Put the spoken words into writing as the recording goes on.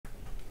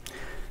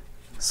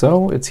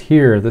So it's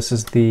here. This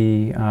is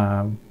the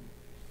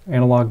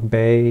Analog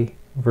Bay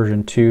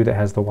version 2 that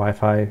has the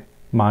Wi-Fi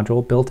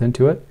module built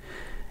into it.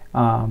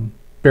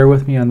 Bear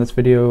with me on this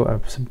video.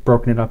 I've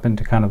broken it up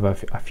into kind of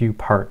a few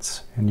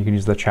parts, and you can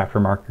use the chapter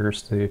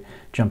markers to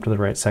jump to the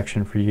right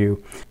section for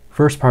you.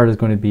 First part is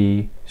going to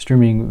be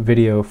streaming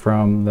video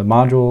from the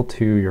module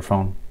to your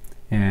phone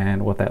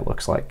and what that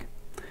looks like.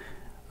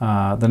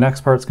 The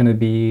next part is going to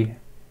be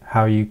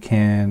how you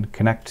can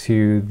connect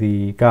to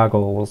the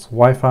goggles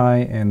Wi-Fi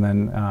and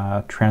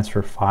then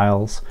transfer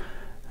files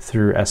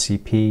through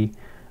SCP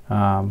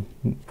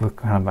with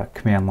kind of a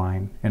command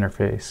line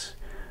interface.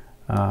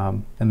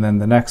 And then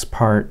the next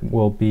part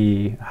will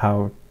be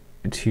how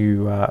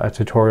to a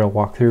tutorial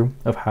walkthrough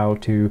of how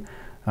to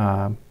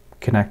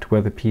connect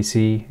with a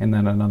PC, and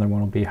then another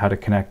one will be how to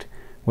connect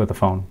with a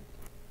phone.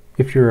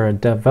 If you're a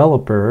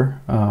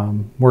developer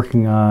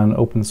working on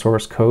open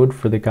source code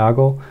for the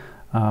goggle,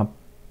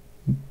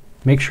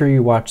 make sure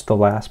you watch the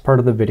last part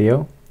of the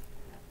video.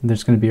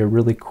 There's going to be a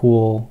really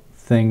cool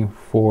thing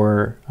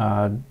for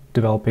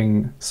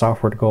developing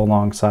software to go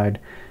alongside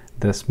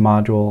this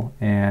module,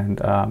 and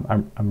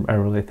I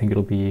really think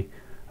it'll be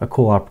a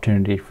cool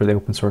opportunity for the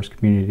open source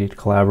community to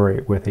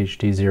collaborate with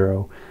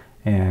HDZero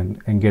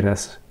and get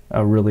us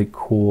a really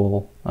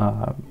cool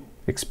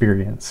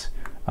experience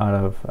out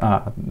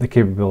of the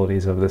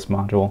capabilities of this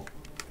module.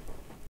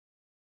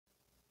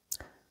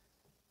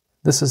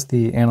 This is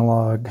the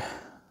Analog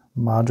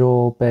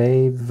Module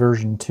Bay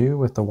version 2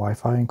 with the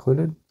Wi-Fi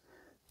included.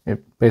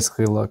 It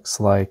basically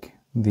looks like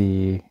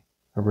the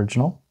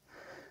original,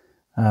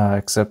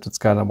 except it's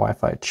got a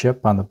Wi-Fi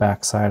chip on the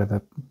back side of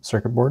the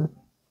circuit board.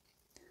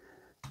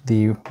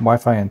 The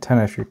Wi-Fi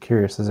antenna, if you're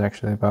curious, is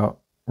actually about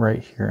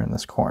right here in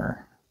this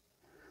corner.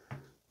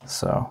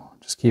 So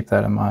just keep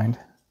that in mind.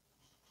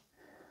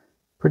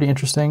 Pretty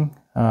interesting.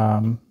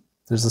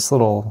 There's this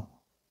little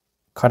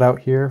cutout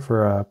here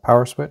for a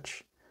power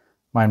switch.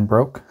 Mine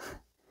broke.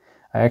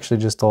 I actually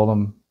just told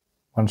him,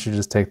 why don't you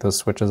just take those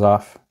switches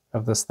off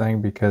of this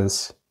thing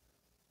because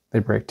they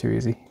break too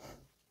easy.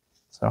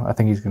 So I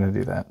think he's going to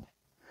do that.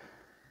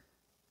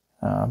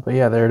 But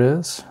yeah, there it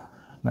is.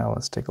 Now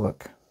let's take a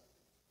look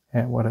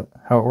at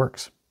how it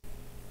works.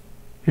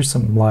 Here's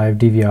some live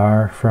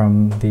DVR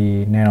from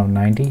the Nano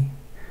 90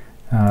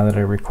 that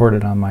I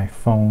recorded on my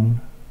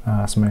phone.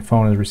 So my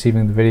phone is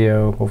receiving the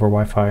video over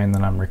Wi-Fi, and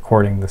then I'm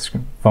recording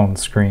the phone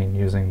screen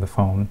using the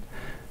phone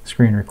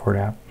screen record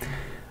app.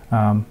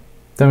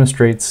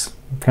 Demonstrates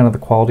kind of the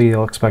quality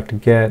you'll expect to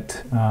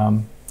get.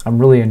 I'm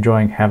really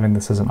enjoying having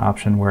this as an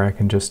option where I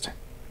can just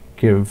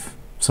give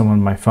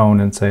someone my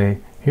phone and say,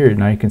 here,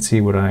 now you can see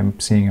what I'm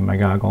seeing in my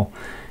goggle,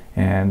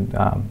 and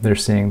they're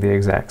seeing the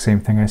exact same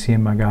thing I see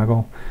in my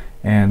goggle,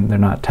 and they're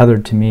not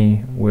tethered to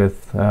me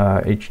with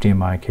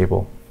HDMI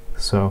cable.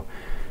 So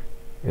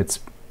it's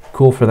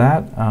cool for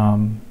that.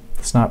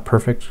 It's not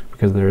perfect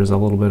because there is a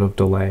little bit of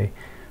delay.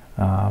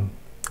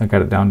 I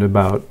got it down to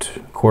about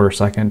quarter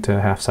second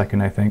to half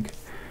second, I think.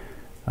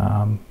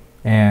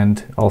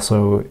 And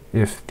also,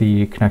 if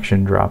the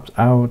connection drops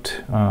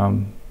out,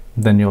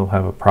 then you'll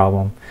have a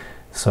problem.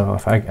 So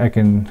if I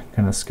can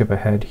kind of skip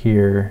ahead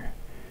here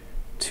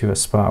to a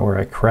spot where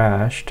I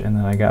crashed and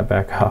then I got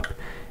back up,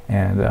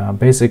 and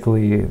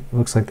basically it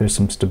looks like there's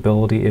some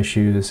stability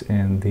issues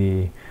in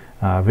the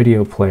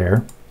video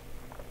player.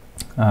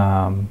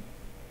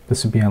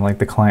 This would be on like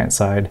the client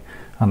side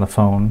on the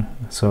phone,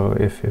 so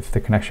if the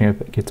connection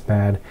gets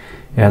bad,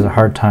 it has a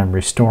hard time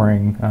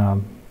restoring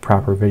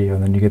proper video,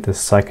 and then you get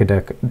this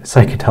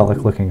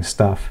psychedelic looking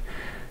stuff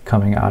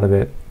coming out of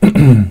it.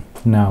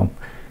 Now,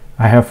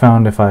 I have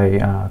found if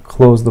I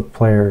close the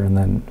player and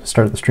then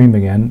start the stream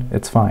again,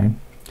 it's fine.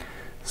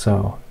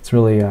 So it's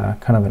really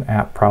kind of an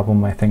app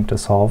problem, I think, to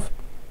solve.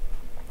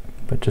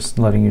 But just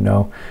letting you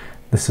know,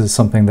 this is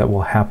something that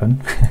will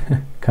happen.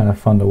 Kind of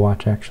fun to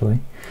watch, actually.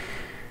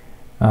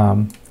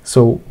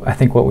 So I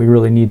think what we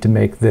really need to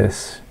make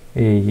this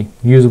a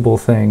usable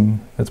thing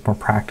that's more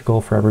practical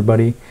for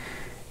everybody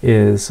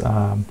is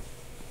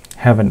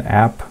have an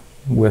app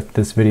with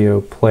this video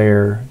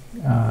player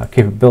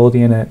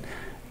capability in it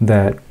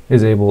that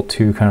is able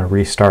to kind of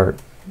restart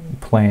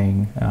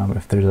playing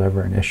if there's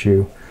ever an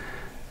issue,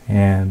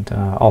 and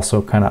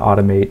also kind of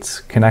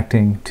automates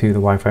connecting to the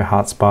Wi-Fi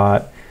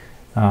hotspot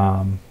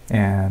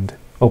and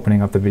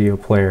opening up the video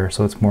player,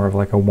 so it's more of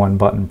like a one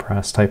button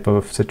press type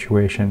of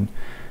situation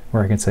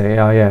where I can say,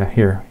 oh yeah,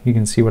 here, you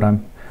can see what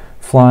I'm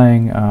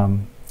flying.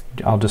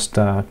 I'll just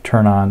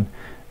turn on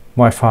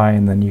Wi-Fi,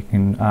 and then you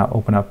can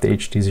open up the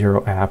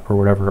HDZero app or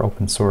whatever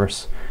open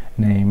source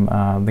name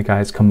the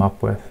guys come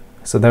up with.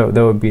 So that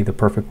would be the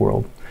perfect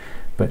world.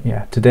 But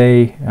yeah,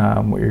 today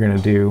what you're going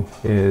to do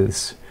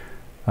is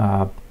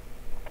connect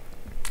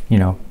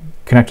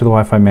to the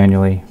Wi-Fi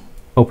manually,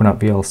 open up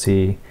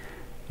VLC,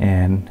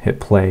 and hit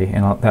play,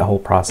 and that whole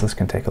process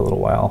can take a little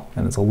while,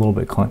 and it's a little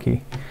bit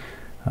clunky,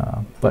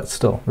 but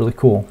still really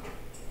cool.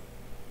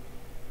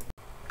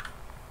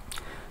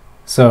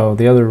 So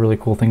the other really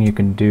cool thing you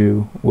can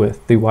do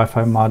with the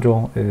Wi-Fi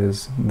module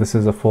is, this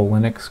is a full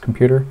Linux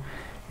computer,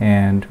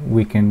 and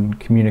we can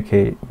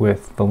communicate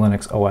with the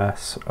Linux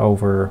OS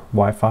over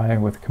Wi-Fi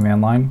with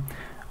command line.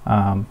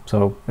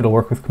 So it'll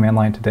work with command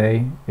line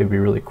today. It'd be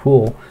really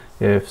cool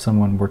if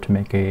someone were to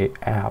make a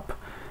app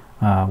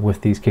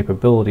with these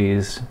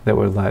capabilities that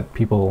would let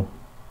people,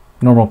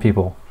 normal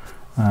people,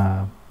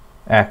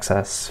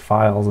 access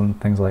files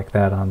and things like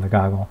that on the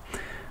goggle.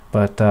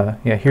 But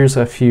yeah, here's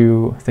a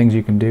few things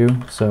you can do.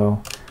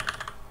 So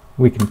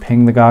we can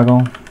ping the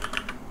goggle.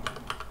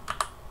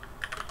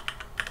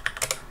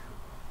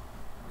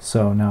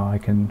 So now I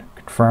can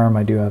confirm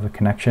I do have a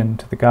connection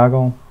to the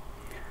goggle.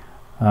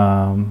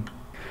 The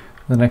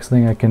next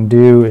thing I can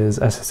do is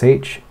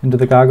SSH into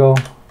the goggle.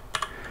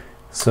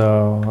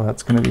 So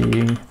that's going to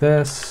be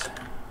this.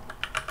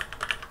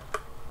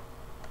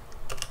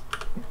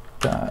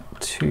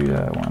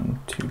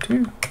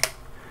 .2.122.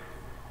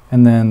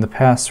 And then the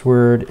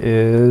password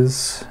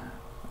is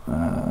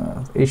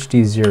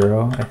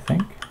HDZero, I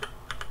think.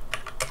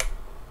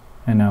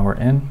 And now we're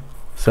in.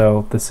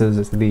 So this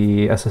is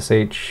the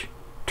SSH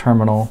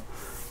terminal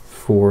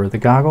for the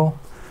goggle.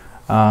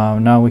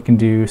 Now we can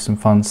do some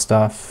fun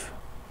stuff.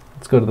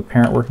 Let's go to the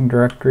parent working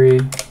directory.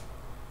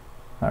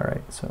 All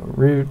right, so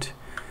root.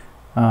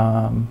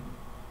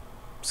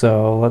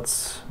 So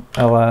let's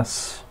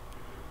ls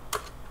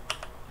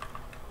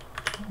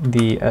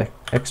the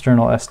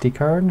external SD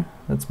card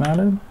that's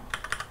mounted.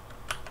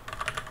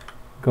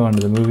 Go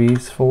into the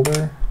movies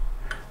folder.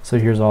 So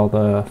here's all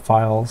the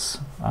files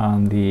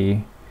on the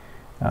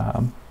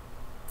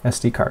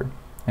SD card,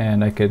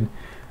 and I could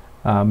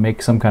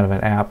make some kind of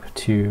an app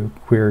to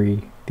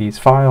query these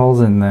files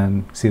and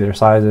then see their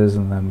sizes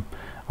and then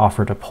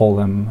offer to pull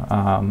them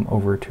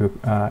over to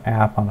an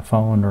app on a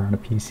phone or on a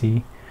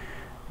PC.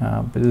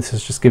 But this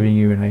is just giving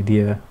you an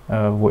idea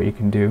of what you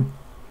can do.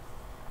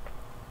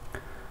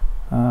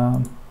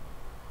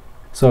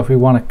 So if we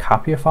want to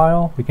copy a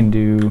file, we can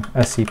do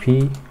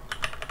SCP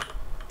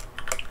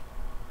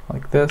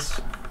like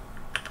this.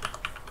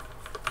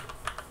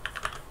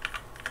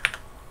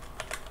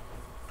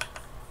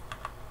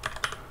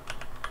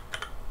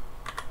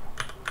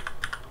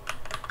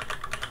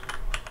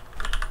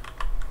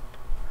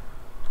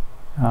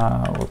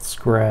 Let's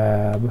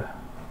grab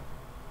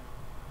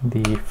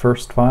the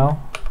first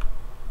file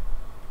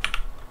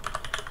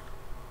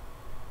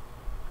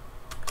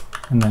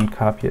and then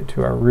copy it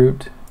to our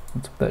root.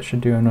 That's what that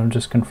should do, and I'm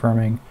just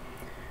confirming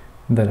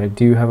that I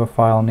do have a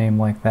file name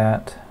like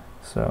that.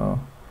 So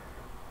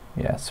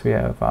yes, we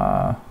have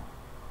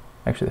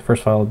actually the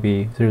first file will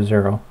be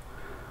 00.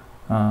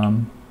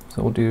 So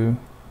we'll do,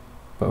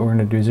 but we're going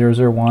to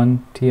do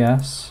 001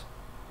 TS.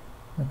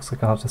 Looks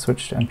like I'll have to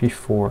switch to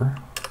MP4.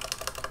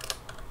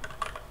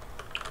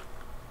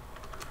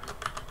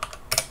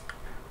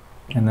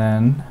 And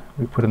then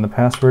we put in the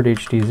password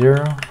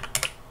HDZero,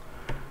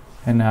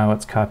 and now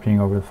it's copying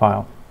over the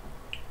file.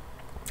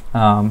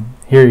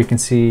 Here you can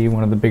see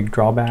one of the big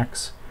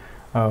drawbacks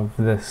of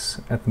this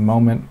at the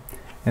moment,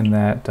 in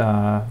that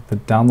the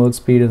download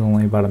speed is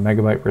only about a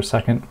megabyte per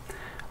second.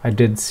 I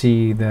did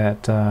see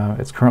that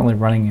it's currently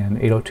running in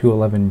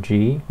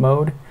 802.11g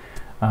mode,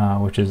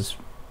 which is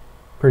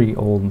pretty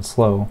old and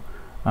slow,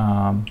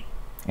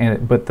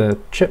 but the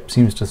chip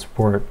seems to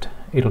support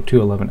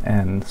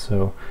 802.11n,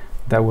 so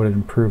that would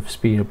improve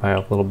speed by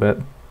a little bit.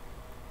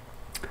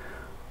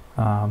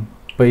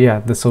 But yeah,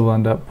 this will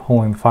end up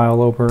pulling the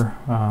file over.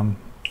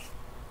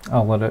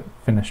 I'll let it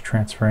finish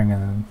transferring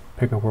and then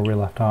pick up where we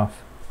left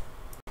off.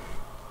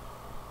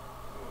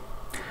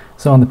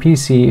 So on the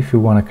PC, if you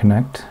want to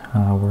connect,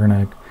 we're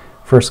going to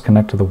first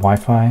connect to the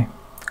Wi-Fi.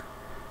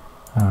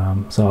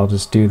 So I'll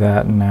just do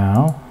that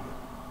now.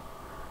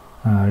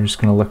 I'm just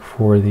going to look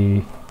for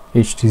the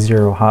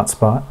HDZero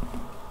hotspot.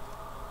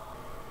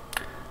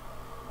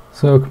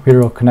 So computer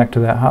will connect to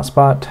that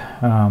hotspot.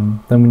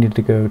 Then we need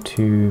to go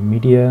to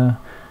Media,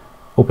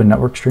 Open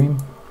Network Stream,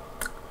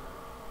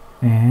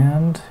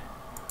 and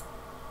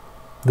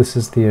this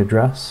is the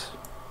address.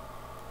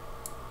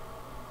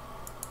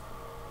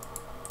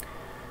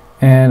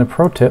 And a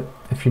pro tip,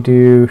 if you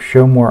do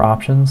show more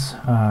options,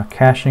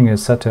 caching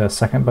is set to a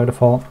second by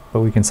default,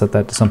 but we can set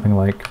that to something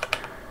like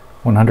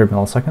 100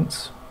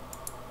 milliseconds.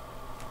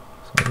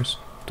 So just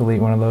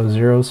delete one of those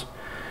zeros.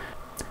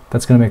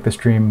 That's going to make the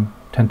stream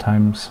 10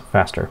 times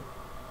faster.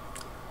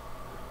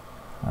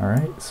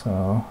 Alright,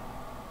 so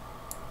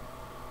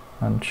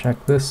uncheck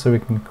this so we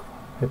can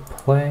hit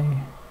play.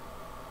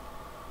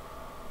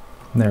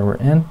 There, we're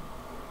in.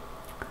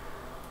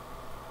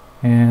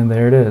 And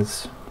there it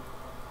is.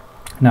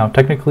 Now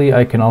technically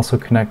I can also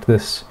connect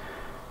this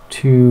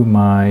to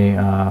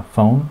my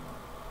phone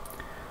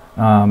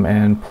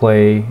and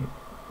play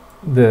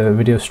the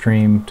video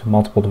stream to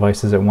multiple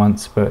devices at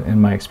once, but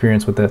in my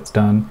experience what that's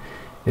done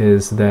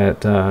is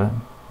that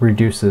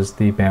reduces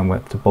the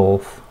bandwidth to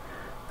both.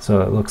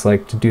 So it looks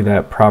like to do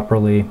that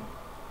properly,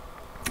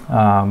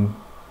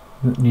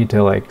 need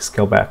to like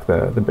scale back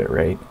the bit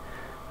rate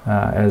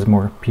as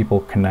more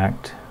people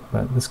connect.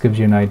 But this gives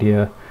you an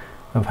idea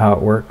of how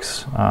it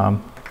works.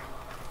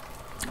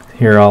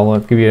 Here I'll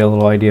give you a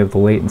little idea of the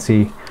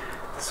latency.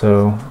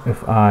 So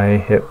if I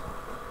hit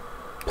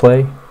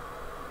play,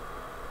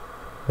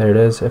 there it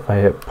is. If I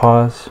hit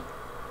pause,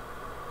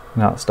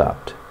 now it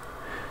stopped.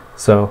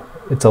 So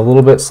it's a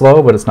little bit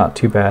slow, but it's not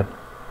too bad.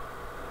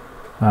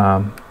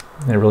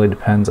 It really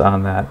depends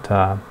on that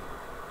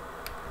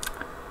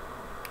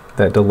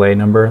that delay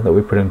number that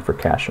we put in for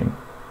caching.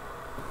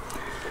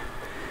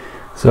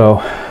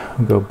 So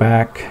we'll go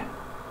back,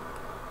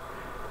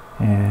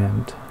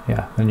 and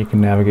yeah, then you can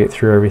navigate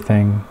through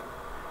everything,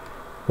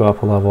 go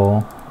up a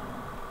level.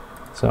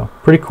 So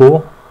pretty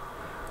cool.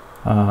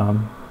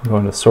 Go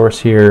into source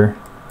here,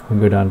 we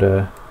go down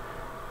to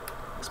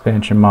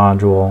expansion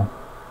module.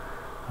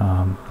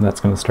 That's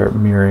going to start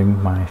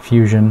mirroring my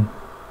Fusion.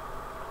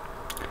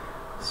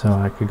 So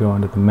I could go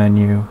into the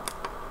menu.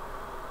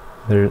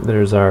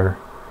 There's our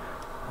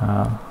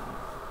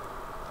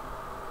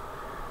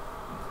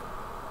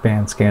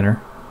band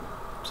scanner.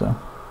 So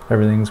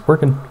everything's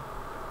working.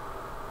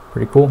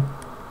 Pretty cool.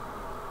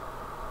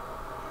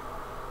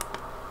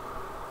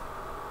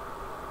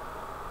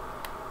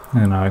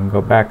 And I can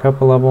go back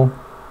up a level,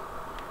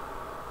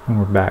 and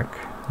we're back.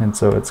 And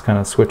so it's kind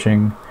of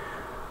switching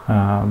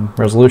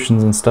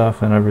resolutions and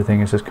stuff, and everything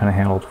is just kind of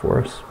handled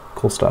for us.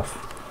 Cool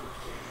stuff.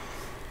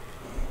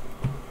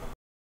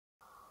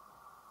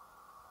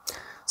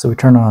 So we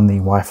turn on the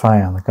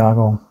Wi-Fi on the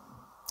goggle,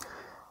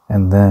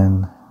 and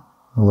then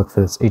we'll look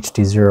for this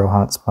HDZero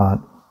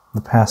hotspot.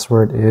 The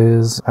password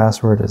is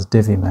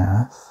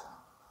DiviMath.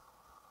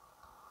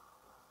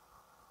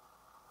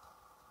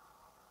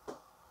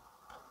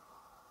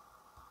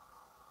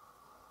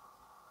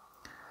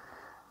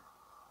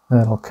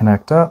 That'll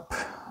connect up.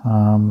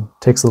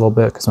 Takes a little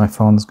bit because my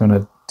phone's going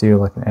to do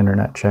like an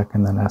internet check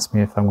and then ask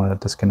me if I want to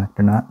disconnect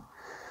or not,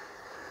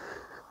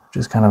 which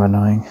is kind of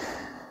annoying.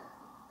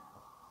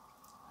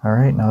 All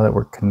right, now that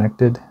we're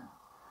connected,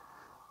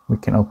 we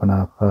can open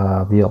up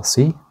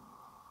VLC.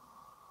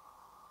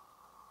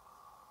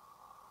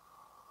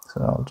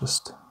 So I'll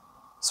just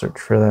search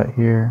for that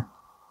here.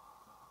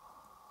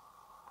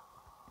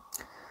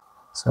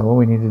 So what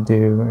we need to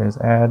do is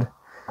add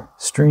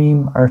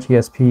stream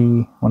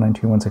RTSP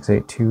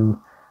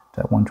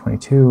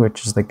 192.168.2.122,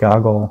 which is the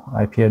goggle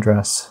IP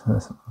address,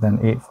 then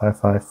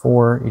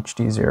 8554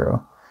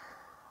 HDZero.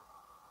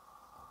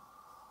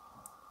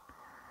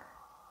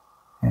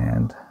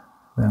 And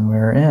then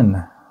we're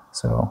in.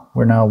 So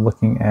we're now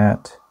looking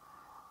at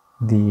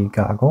the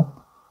goggle.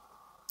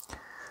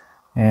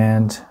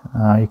 And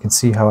you can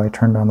see how I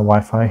turned on the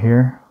Wi-Fi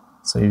here.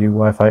 So you do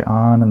Wi-Fi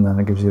on, and then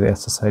it gives you the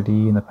SSID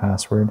and the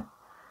password.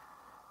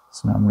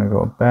 So now I'm going to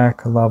go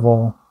back a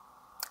level,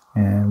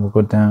 and we'll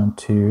go down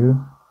to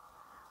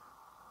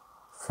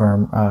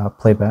firm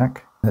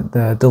playback.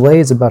 The delay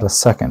is about a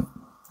second.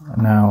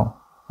 Now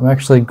I'm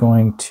actually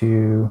going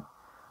to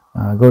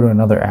go to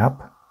another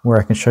app where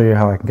I can show you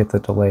how I can get the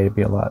delay to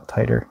be a lot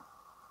tighter.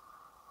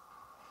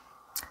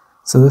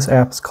 So this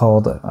app is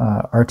called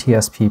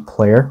RTSP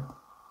Player,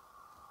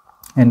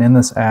 and in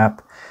this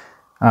app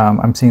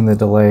I'm seeing the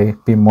delay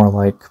be more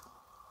like,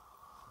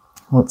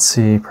 let's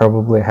see,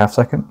 probably a half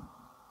second,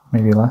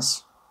 maybe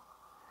less,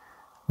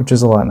 which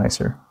is a lot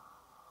nicer.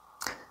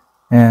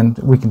 And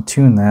we can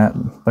tune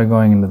that by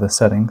going into the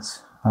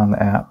settings on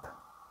the app.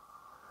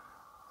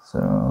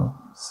 So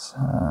let's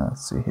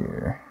see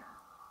here,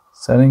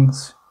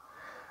 settings.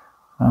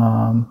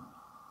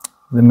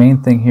 The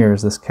main thing here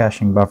is this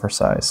caching buffer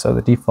size. So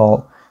the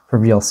default for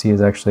VLC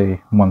is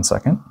actually 1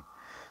 second.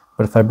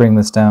 But if I bring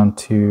this down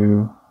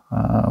to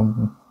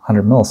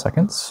 100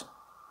 milliseconds,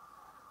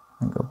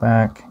 and go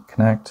back,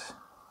 connect,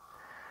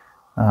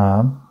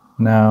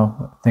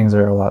 now things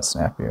are a lot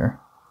snappier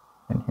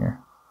in here.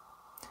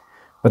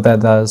 But that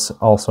does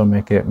also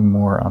make it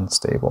more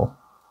unstable.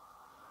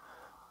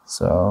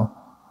 So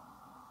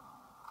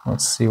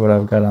let's see what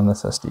I've got on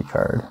this SD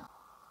card.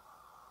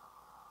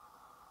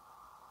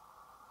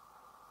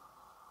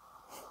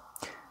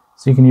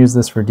 So you can use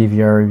this for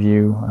DVR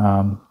review.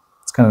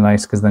 It's kind of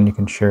nice because then you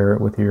can share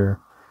it with your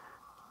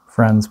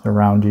friends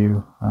around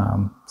you,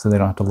 so they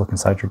don't have to look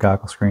inside your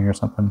goggle screen or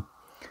something.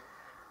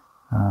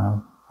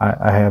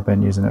 I have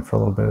been using it for a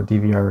little bit of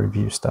DVR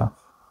review stuff.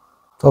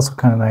 It's also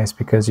kind of nice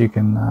because you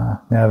can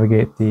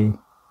navigate the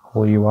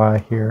whole UI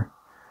here,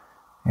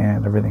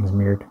 and everything's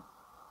mirrored.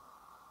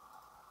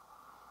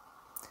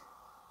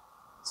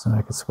 So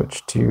I could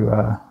switch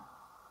to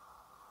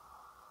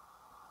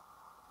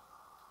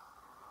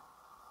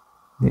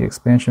the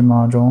expansion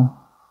module.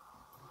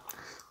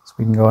 So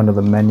we can go into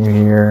the menu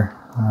here.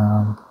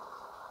 I'm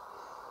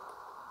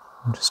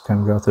just going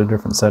to go through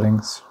different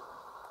settings,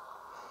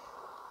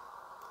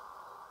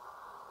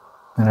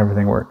 and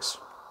everything works.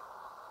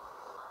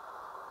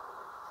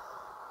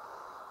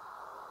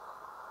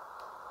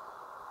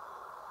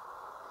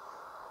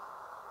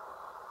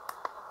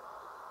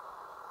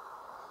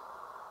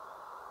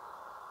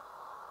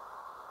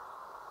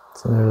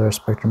 So there's our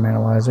spectrum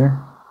analyzer,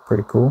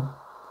 pretty cool.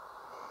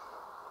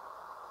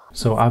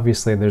 So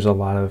obviously there's a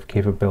lot of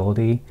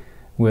capability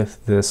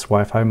with this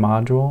Wi-Fi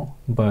module,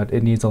 but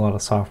it needs a lot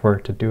of software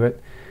to do it.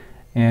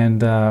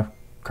 And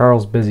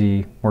Carl's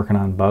busy working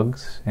on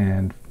bugs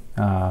and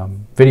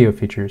video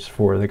features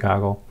for the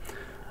goggle.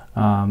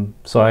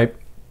 So I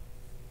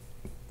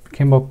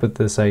came up with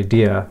this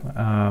idea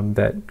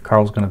that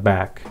Carl's going to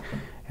back,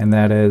 and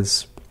that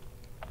is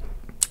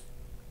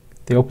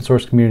the open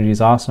source community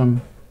is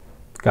awesome.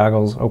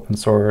 Goggles, open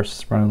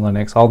source, running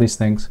Linux, all these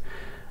things.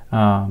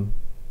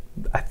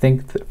 I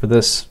think that for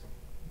this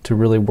to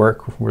really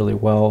work really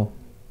well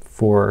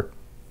for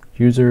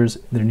users,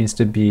 there needs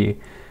to be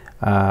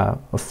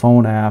a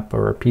phone app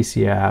or a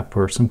PC app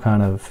or some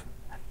kind of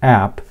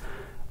app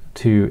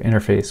to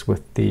interface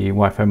with the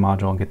Wi-Fi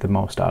module and get the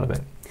most out of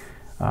it.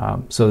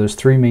 So there's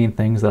three main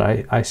things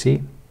that I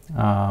see.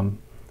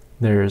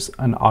 There's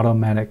an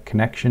automatic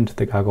connection to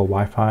the goggle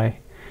Wi-Fi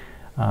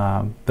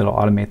that'll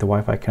automate the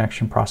Wi-Fi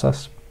connection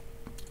process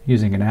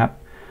using an app.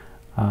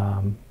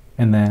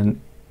 And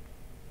then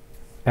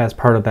as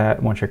part of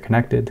that, once you're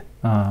connected,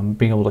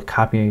 being able to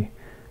copy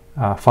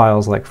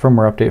files like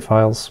firmware update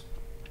files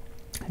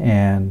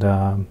and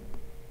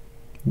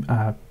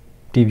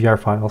DVR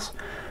files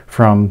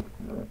from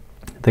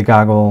the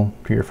goggle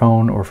to your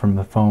phone or from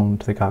the phone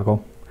to the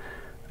goggle.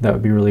 That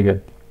would be really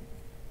good.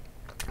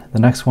 The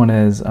next one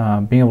is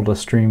being able to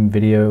stream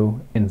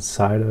video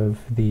inside of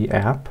the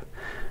app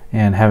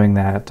and having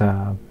that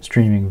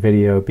streaming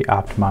video be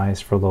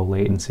optimized for low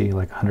latency,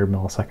 like 100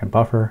 millisecond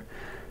buffer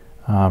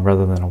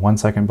rather than a 1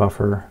 second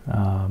buffer.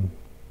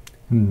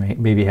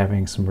 Maybe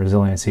having some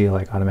resiliency,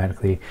 like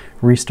automatically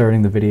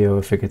restarting the video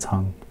if it gets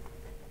hung.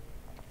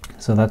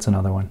 So that's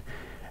another one.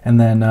 And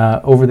then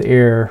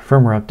over-the-air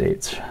firmware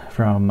updates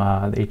from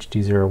the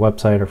HDZero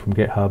website or from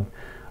GitHub,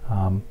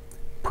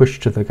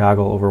 push to the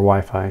goggle over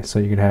Wi-Fi. So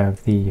you could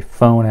have the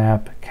phone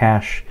app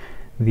cache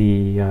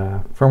the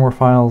firmware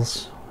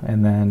files,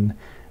 and then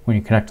when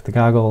you connect to the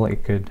goggle,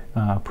 it could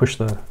push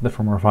the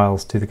firmware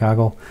files to the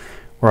goggle.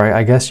 Or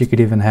I guess you could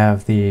even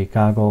have the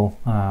goggle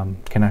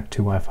connect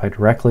to Wi-Fi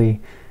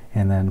directly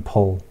and then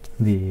pull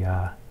the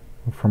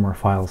firmware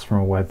files from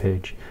a web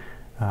page.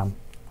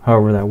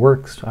 However that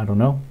works, I don't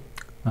know.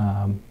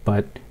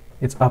 But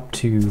it's up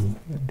to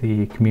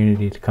the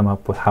community to come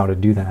up with how to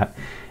do that.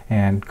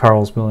 And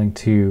Carl's willing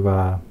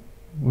to,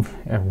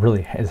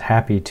 really is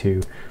happy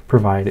to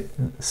provide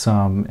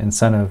some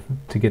incentive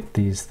to get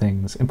these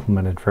things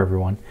implemented for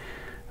everyone.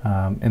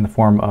 In the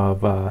form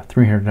of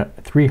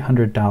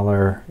 $300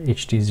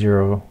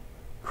 HDZero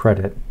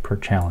credit per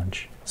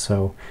challenge.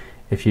 So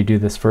if you do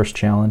this first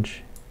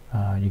challenge,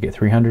 you get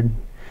 300.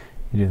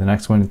 You do the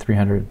next one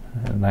 300,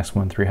 and the next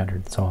one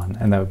 300, so on.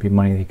 And that would be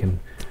money that you can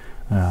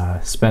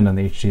spend on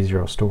the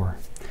HDZero store.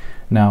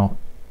 Now,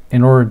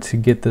 in order to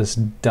get this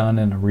done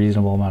in a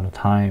reasonable amount of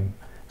time,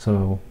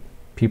 so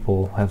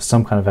people have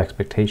some kind of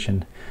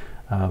expectation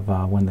of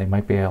when they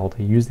might be able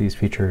to use these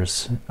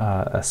features,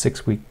 a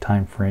 6-week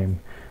time frame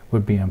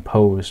would be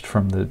imposed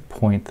from the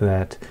point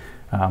that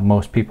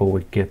most people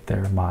would get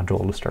their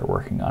module to start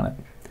working on it.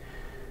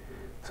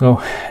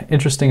 So,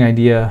 interesting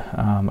idea.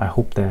 I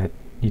hope that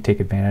you take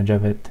advantage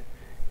of it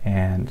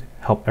and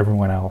help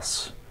everyone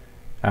else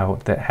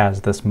out that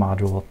has this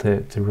module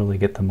to really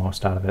get the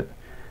most out of it.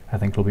 I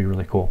think it'll be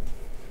really cool.